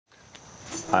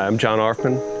Hi, I'm John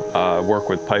Arfmann. I work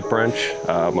with Pipe Wrench.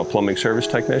 I'm a plumbing service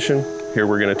technician. Here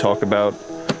we're going to talk about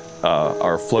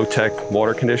our FlowTech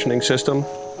water conditioning system.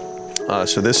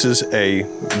 So this is a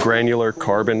granular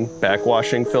carbon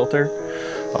backwashing filter.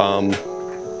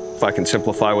 If I can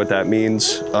simplify what that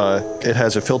means, it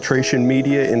has a filtration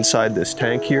media inside this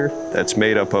tank here that's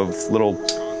made up of little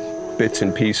bits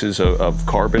and pieces of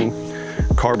carbon.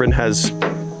 Carbon has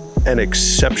an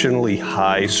exceptionally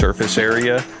high surface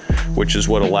area, which is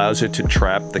what allows it to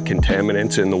trap the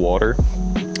contaminants in the water.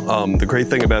 The great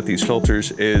thing about these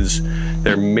filters is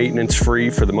they're maintenance free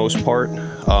for the most part.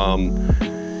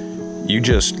 You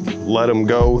just let them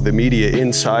go. The media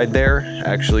inside there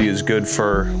actually is good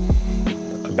for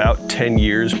about 10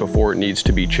 years before it needs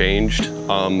to be changed.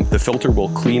 The filter will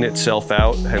clean itself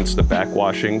out, hence the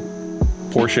backwashing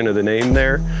portion of the name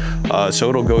there. So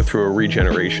it'll go through a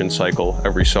regeneration cycle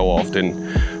every so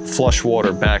often, flush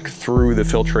water back through the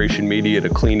filtration media to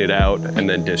clean it out, and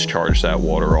then discharge that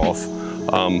water off.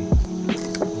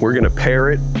 We're gonna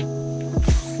pair it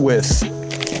with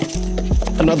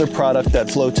another product that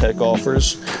FlowTech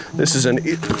offers. This is an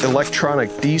electronic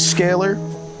descaler.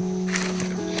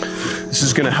 This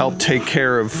is gonna help take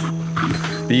care of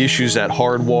the issues that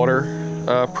hard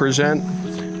water present.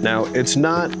 Now, it's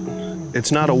not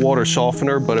a water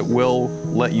softener, but it will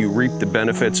let you reap the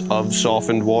benefits of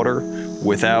softened water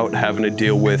without having to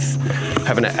deal with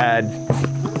having to add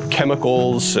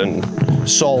chemicals and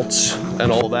salts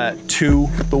and all that to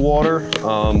the water.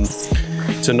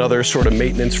 It's another sort of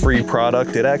maintenance-free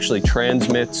product. It actually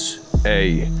transmits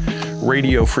a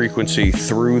radio frequency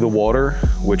through the water,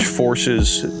 which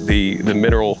forces the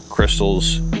mineral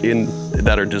crystals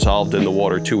that are dissolved in the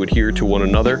water to adhere to one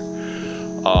another,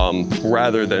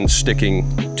 rather than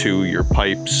sticking to your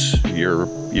pipes, your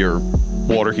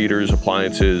water heaters,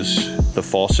 appliances, the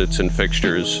faucets and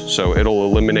fixtures. So it'll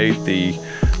eliminate the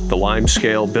lime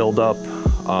scale buildup.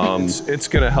 It's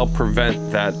going to help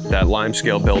prevent that lime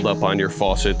scale buildup on your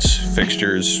faucets,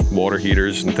 fixtures, water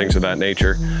heaters, and things of that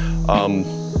nature.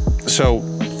 So,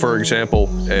 for example,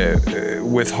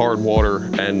 with hard water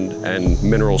and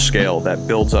mineral scale that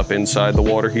builds up inside the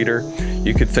water heater,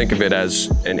 you could think of it as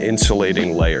an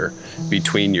insulating layer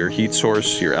between your heat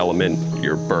source, your element,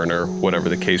 your burner, whatever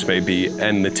the case may be,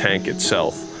 and the tank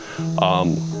itself.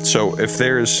 So if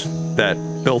there's that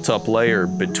built-up layer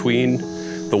between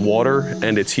the water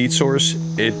and its heat source,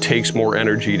 it takes more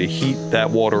energy to heat that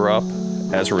water up.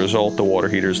 As a result, the water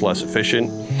heater is less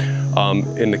efficient.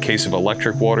 In the case of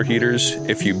electric water heaters,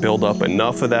 if you build up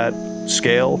enough of that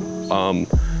scale,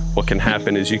 what can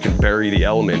happen is you can bury the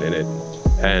element in it.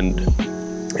 And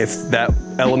if that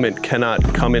element cannot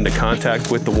come into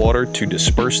contact with the water to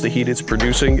disperse the heat it's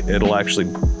producing, it'll actually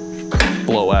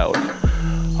blow out.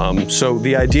 So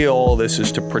the idea of all this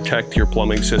is to protect your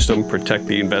plumbing system, protect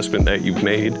the investment that you've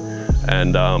made,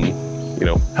 and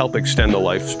help extend the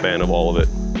lifespan of all of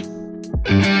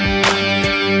it.